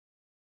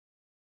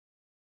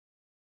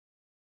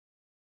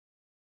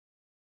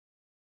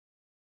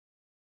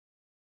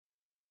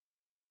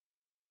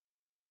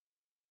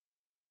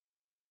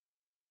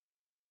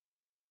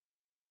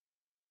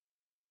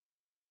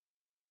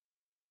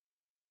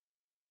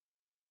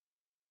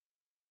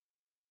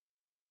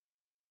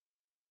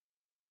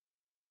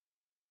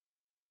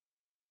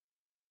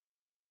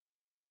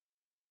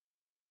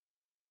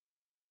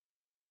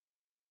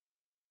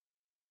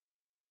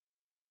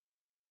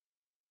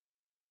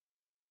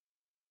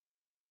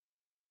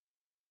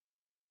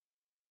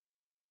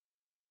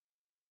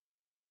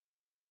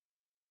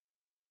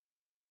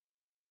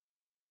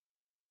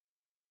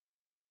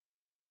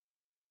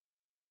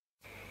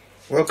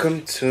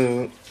Welcome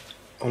to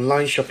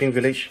Online Shopping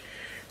Village.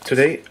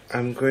 Today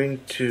I'm going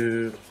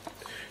to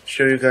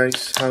show you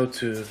guys how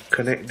to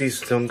connect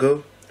this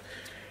dongle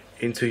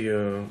into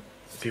your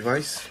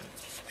device.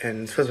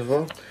 And first of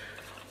all,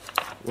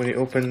 when you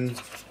open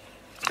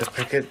the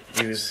packet,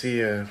 you will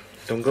see a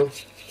dongle.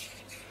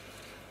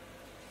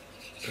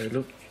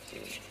 Look,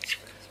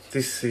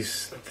 this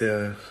is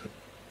the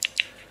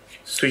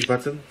switch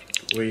button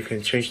where you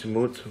can change the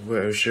mode,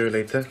 where I'll show you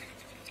later.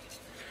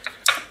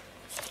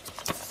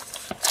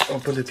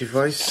 Open the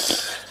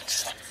device,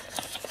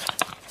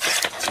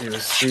 you will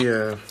see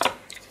a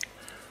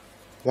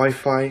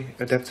Wi-Fi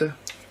adapter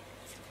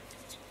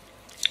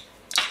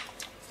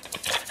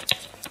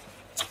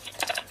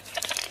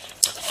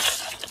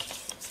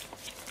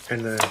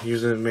and a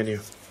user menu.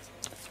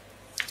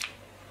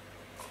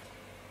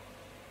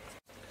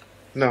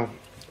 Now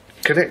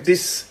connect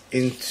this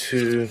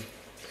into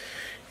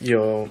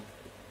your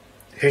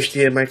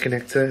HDMI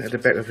connector at the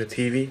back of your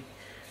TV.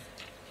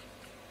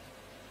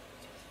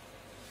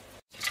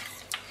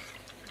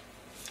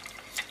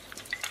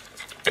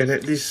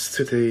 Connect this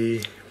to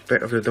the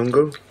back of the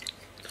dongle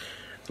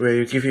where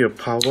you give your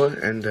power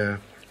and the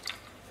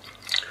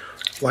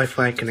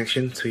Wi-Fi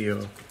connection to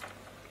your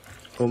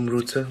home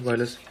router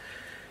wireless,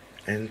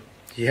 and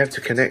you have to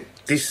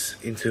connect this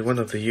into one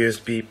of the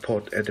USB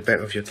port at the back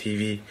of your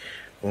TV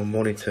or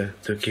monitor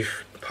to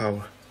give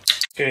power.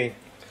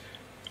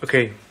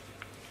 Okay.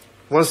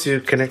 Once you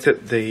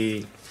connected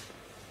the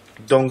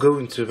dongle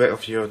into the back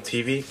of your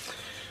TV,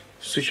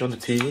 switch on the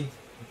TV.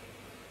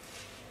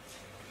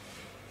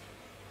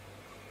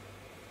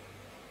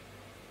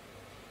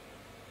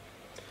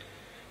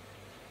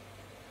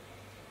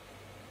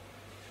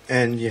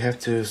 And you have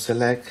to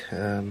select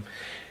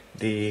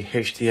the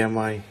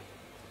HDMI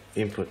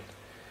input.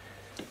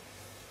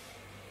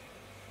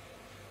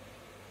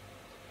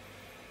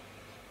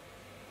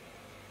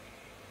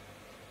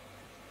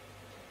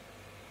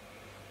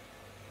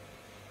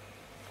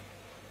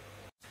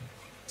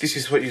 This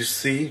is what you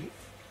see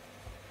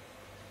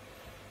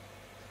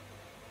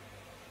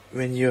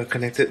when you are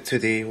connected to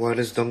the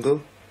wireless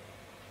dongle.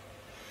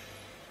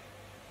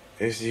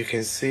 As you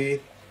can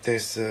see,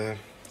 there's a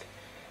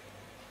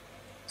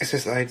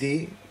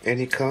SSID,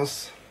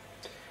 AnyCast,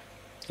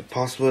 the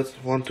password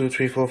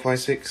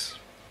 123456,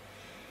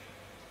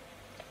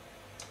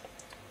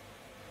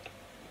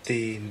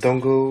 the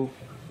dongle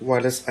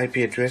wireless IP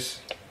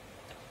address.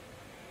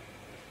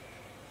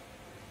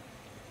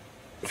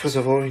 First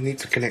of all, you need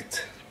to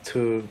connect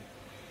to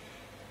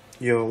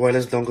your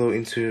wireless dongle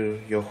into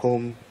your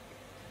home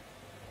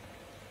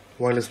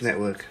wireless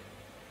network.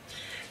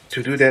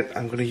 To do that,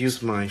 I'm going to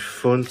use my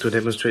phone to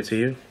demonstrate to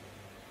you.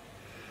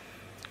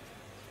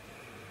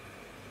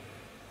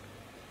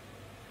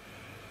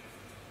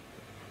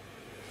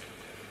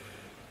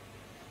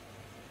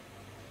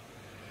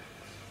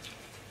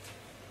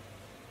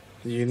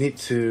 You need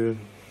to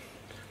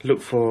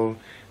look for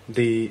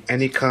the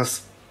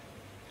AnyCast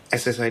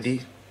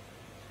SSID.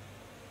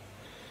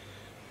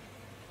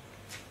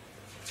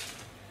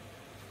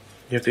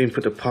 You have to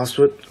input the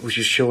password, which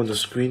is shown on the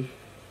screen.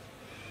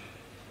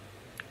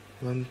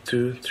 1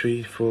 2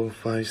 3 4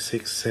 5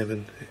 6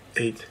 7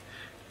 8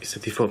 is the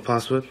default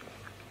password.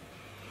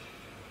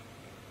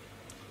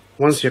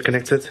 Once you're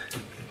connected,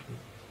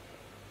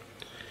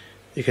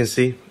 you can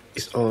see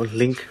it's all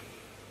linked.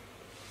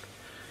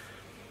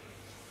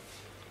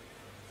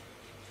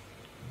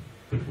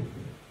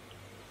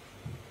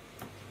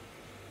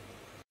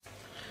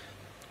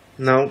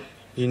 Now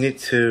you need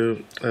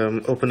to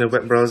open a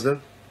web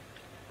browser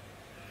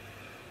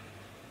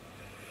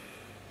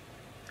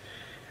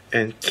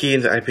and key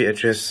in the IP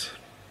address,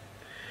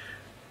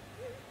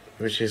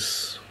 which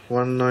is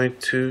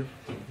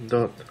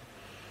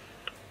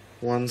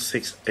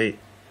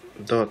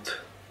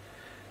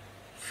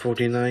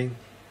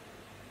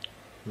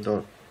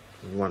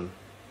 192.168.49.1.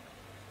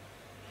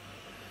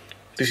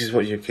 This is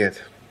what you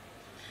get.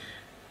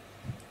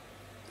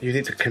 You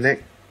need to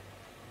connect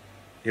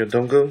your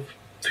dongle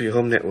to your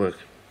home network.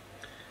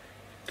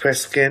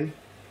 Press scan.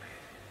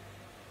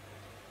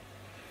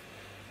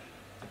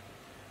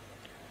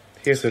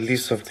 Here's a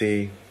list of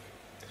the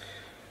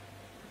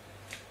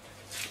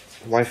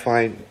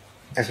Wi-Fi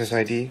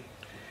SSID.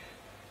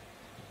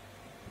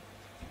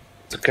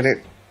 To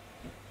connect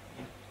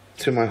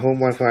to my home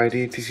Wi-Fi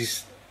ID, this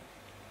is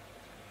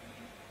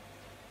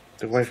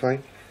the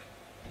Wi-Fi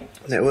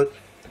network,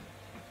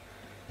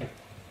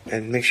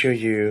 and make sure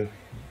you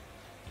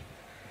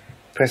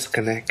press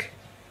connect.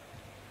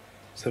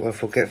 So I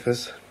forget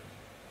first,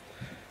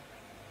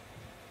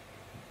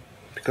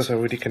 because I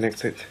already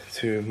connected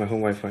to my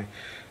home Wi-Fi.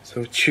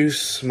 So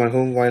choose my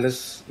home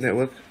wireless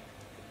network,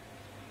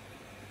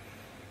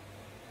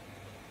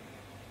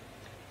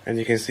 and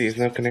you can see it's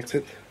now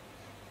connected.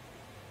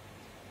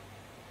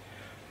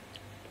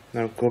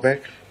 Now go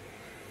back,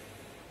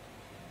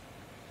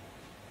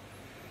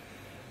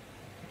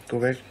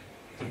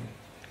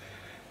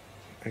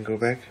 and go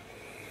back.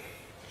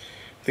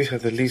 These are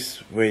the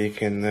lists where you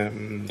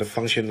can the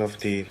function of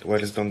the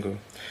wireless dongle.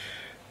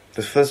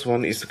 The first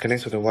one is to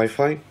connect to the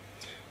Wi-Fi.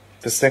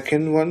 The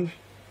second one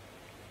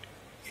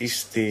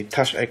is the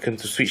touch icon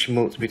to switch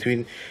modes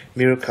between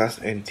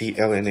Miracast and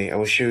DLNA.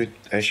 I'll show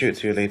it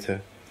to you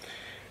later.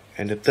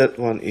 And the third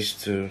one is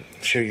to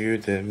show you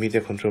the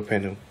media control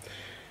panel.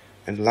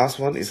 And the last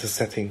one is the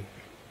setting.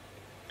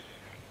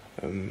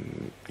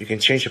 You can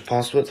change the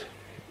password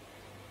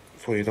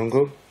for your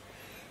dongle,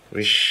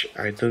 which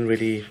doesn't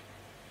really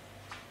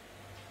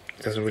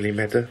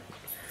matter.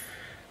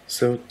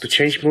 So to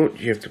change mode,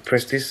 you have to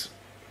press this.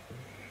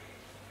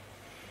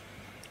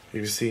 You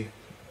will see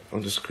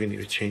on the screen it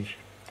will change.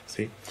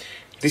 See,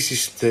 this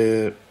is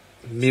the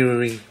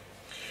mirroring,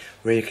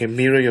 where you can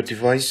mirror your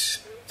device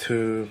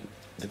to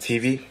the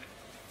TV.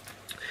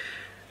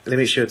 Let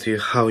me show you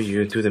how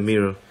you do the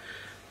mirror.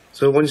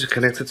 So once you're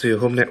connected to your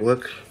home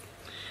network,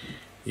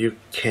 you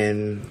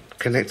can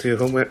connect to your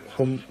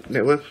home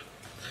network.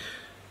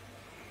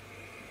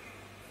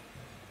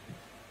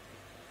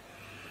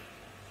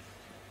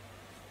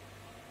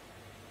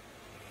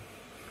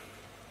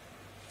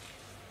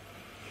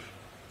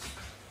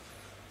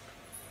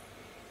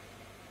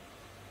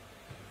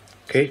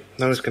 Okay,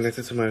 now it's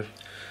connected to my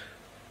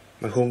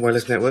home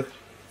wireless network.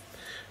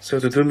 So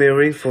to do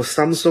mirroring for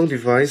Samsung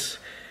device,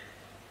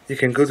 you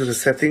can go to the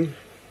setting,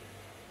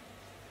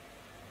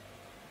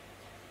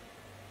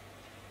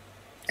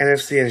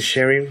 NFC and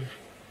sharing,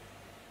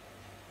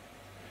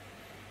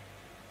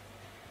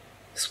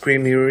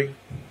 screen mirroring,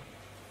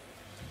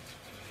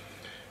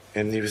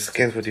 and you will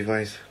scan for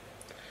device.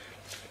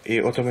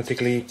 It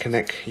automatically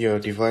connect your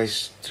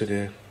device to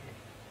the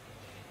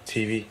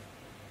TV.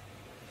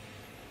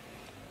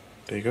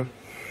 There you go.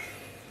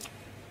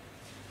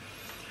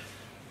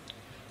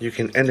 You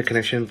can end the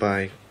connection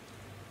by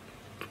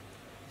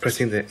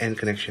pressing the end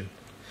connection.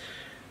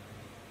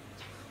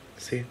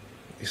 See,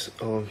 it's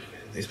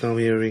now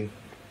mirroring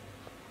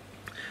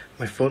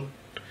my phone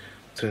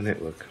to the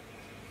network.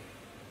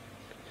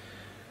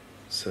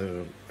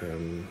 So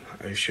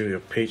I'll show you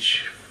a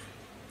page.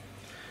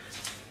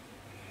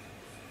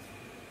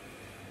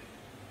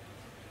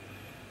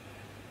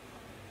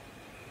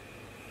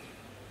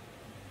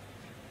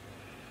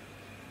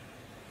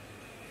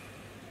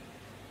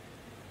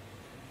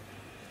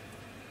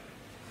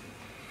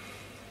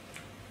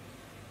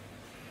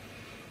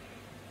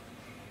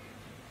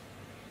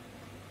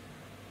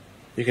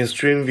 You can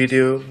stream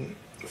video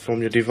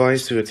from your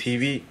device to a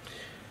TV,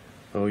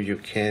 or you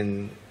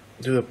can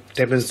do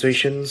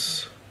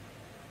demonstrations.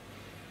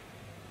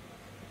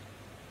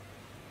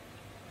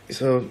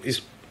 So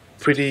it's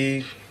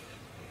pretty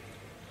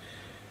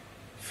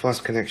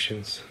fast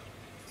connections.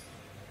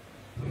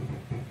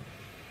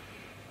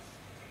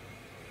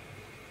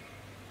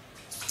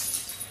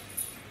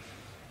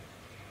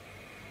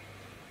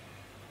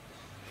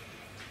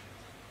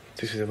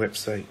 This is a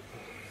website,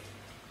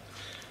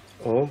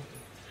 or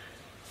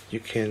you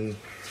can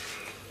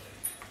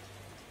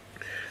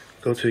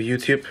go to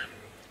YouTube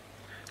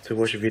to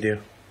watch a video.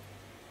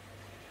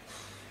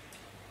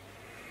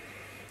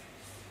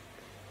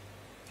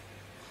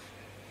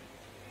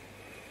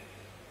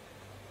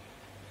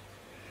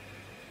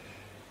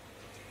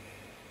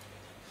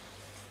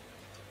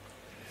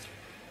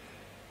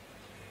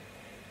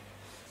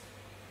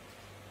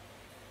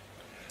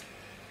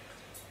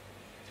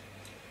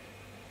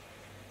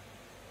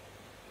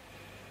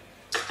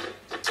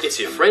 It's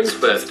your friend's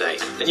birthday,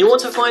 and you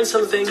want to find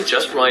something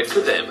just right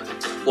for them.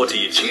 What do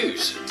you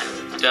choose?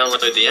 Download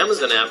the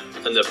Amazon app,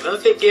 and the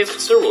perfect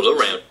gifts are all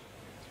around.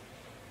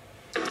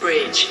 The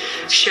bridge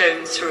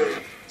shown through,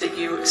 that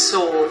you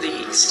saw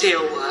the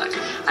steelwork,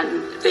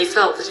 and they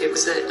felt that it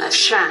was a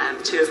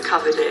sham to have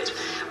covered it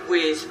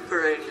with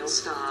baronial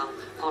style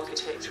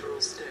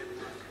architectural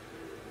stonework.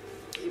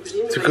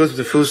 To go to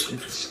the full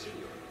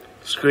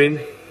screen,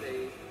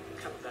 They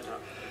covered that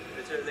up,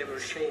 but they were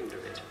ashamed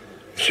of it.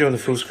 show on the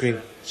full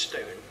screen.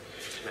 Stone to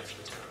match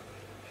the tower.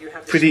 You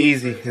have this Pretty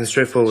easy and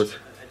straightforward.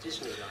 a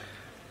Disney-like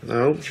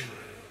Now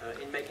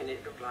in making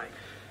it look like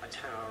a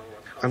tower or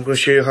a castle. I'm going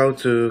to show you how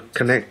to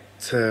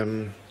connect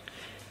the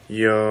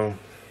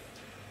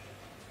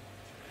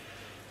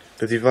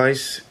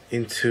device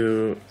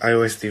into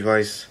iOS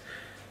device.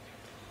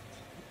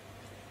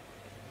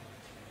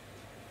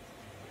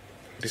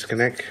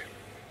 Disconnect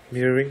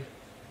mirroring.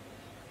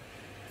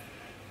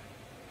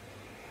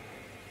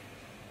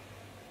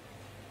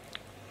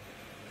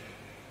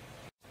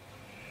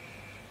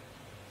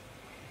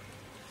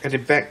 At the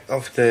back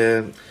of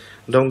the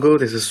dongle,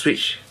 there's a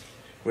switch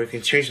where you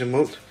can change the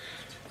mode.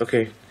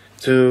 Okay,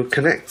 to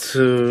connect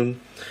to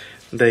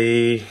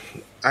the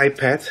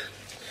iPad,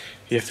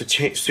 you have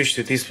to switch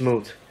to this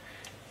mode,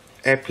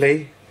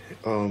 AirPlay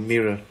or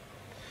mirror.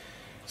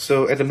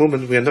 So at the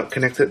moment, we are not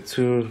connected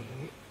to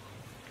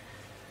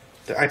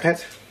the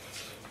iPad.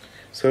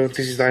 So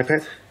this is the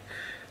iPad.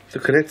 To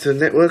connect to the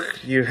network,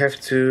 you have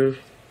to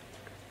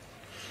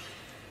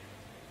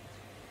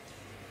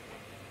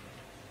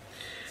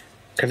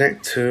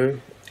connect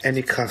to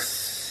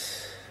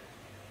AnyCast.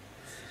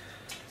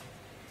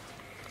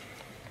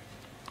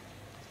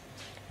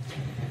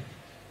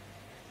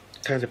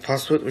 Type the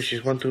password, which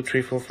is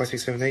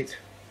 12345678.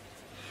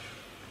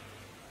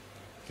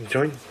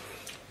 join.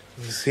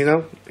 You see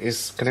now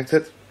it's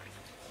connected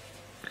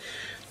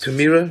to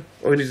mirror.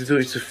 All you need to do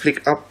is to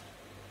flick up.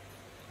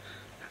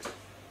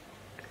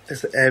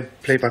 There's the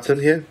AirPlay button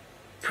here.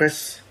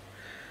 Press,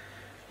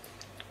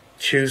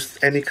 choose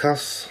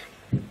AnyCast,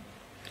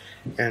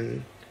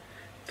 and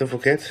don't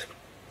forget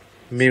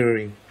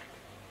mirroring.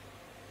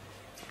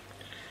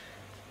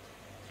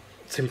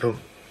 Simple.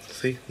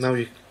 See, now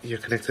you're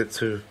connected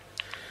to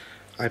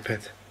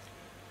iPad.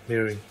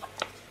 Mirroring.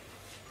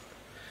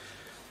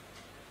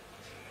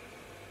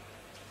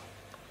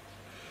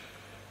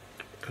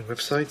 The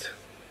website.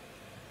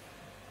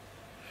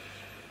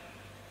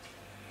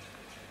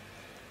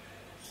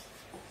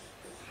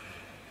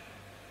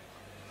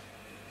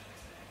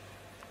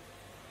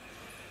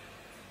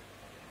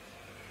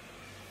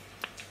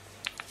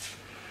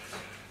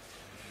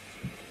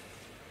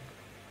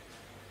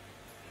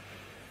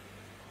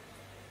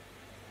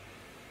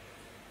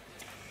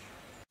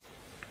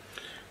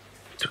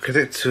 To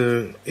connect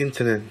to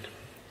internet,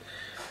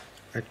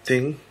 I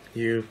think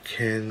you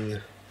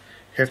can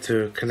have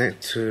to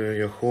connect to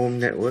your home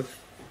network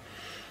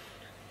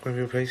of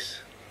your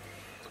place,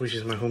 which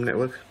is my home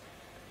network.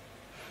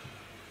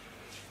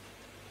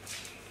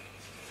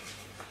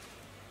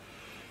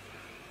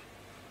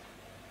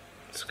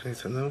 It's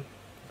connected now.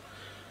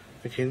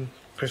 Again,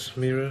 press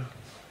mirror.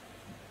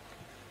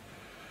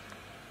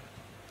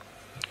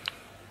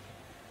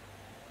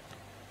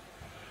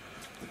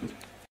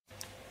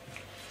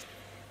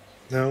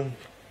 Now you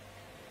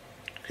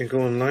can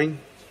go online.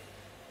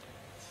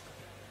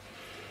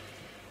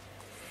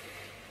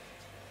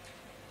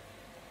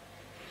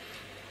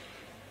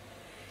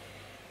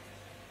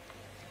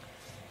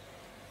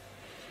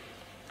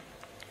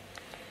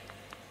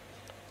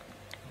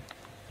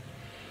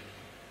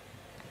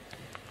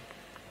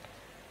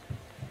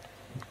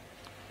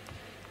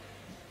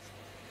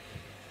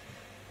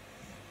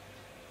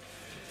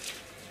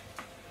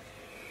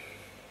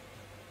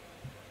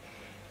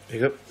 There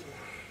you go.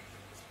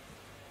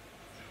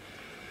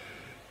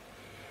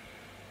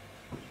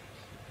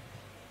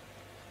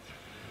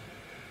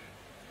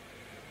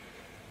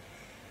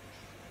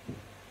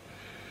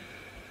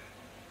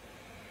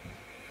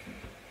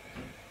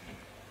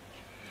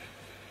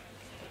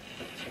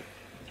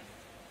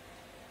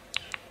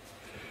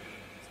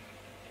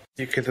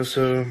 You can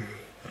also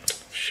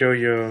show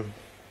your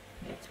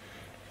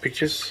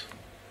pictures.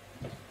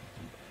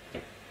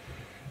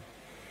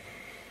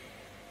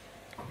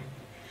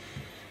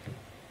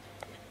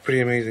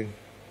 Pretty amazing.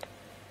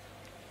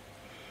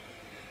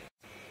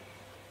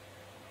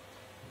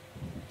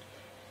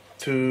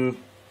 To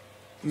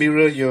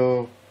mirror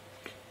your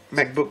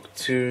MacBook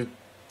to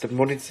the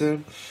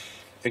monitor,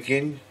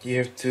 again you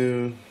have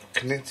to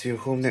connect to your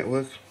home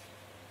network.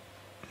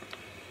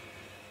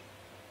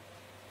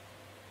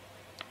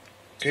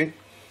 Okay,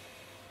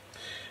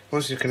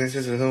 once you connect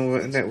to the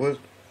home network,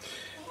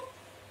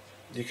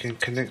 you can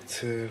connect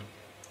to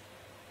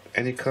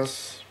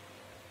AnyCast.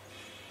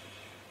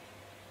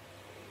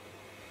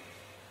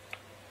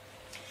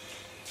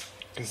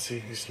 You can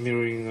see it's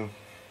mirroring now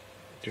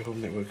your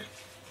home network.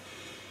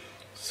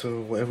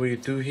 So whatever you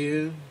do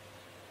here,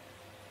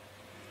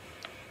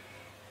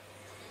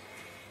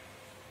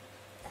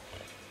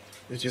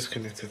 it's just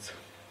connected.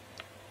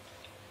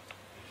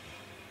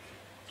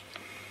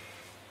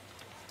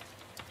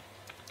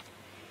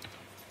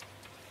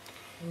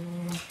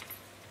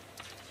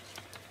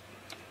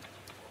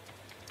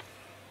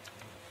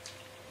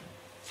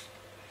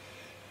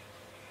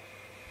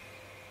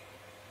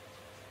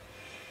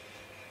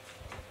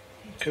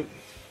 Okay.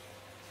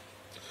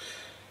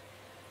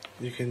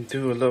 You can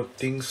do a lot of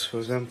things. For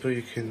example,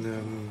 you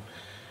can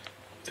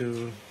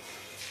do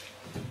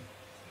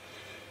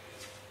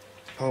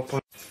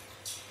PowerPoint.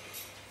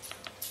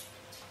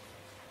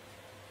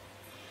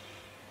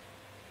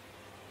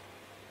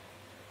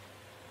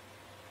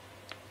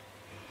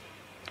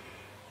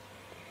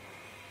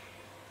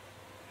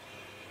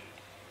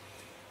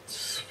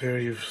 It's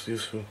very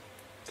useful.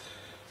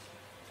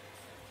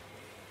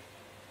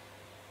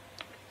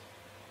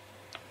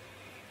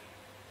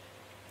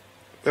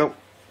 Well,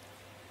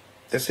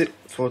 that's it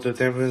for the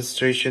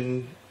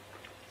demonstration.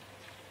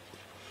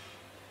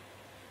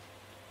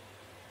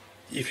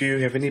 If you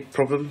have any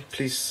problem,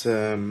 please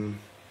drop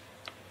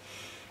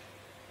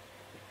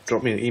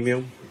me an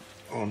email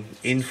on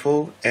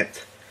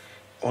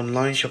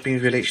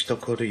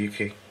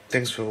info@onlineshoppingvillage.co.uk.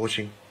 Thanks for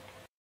watching.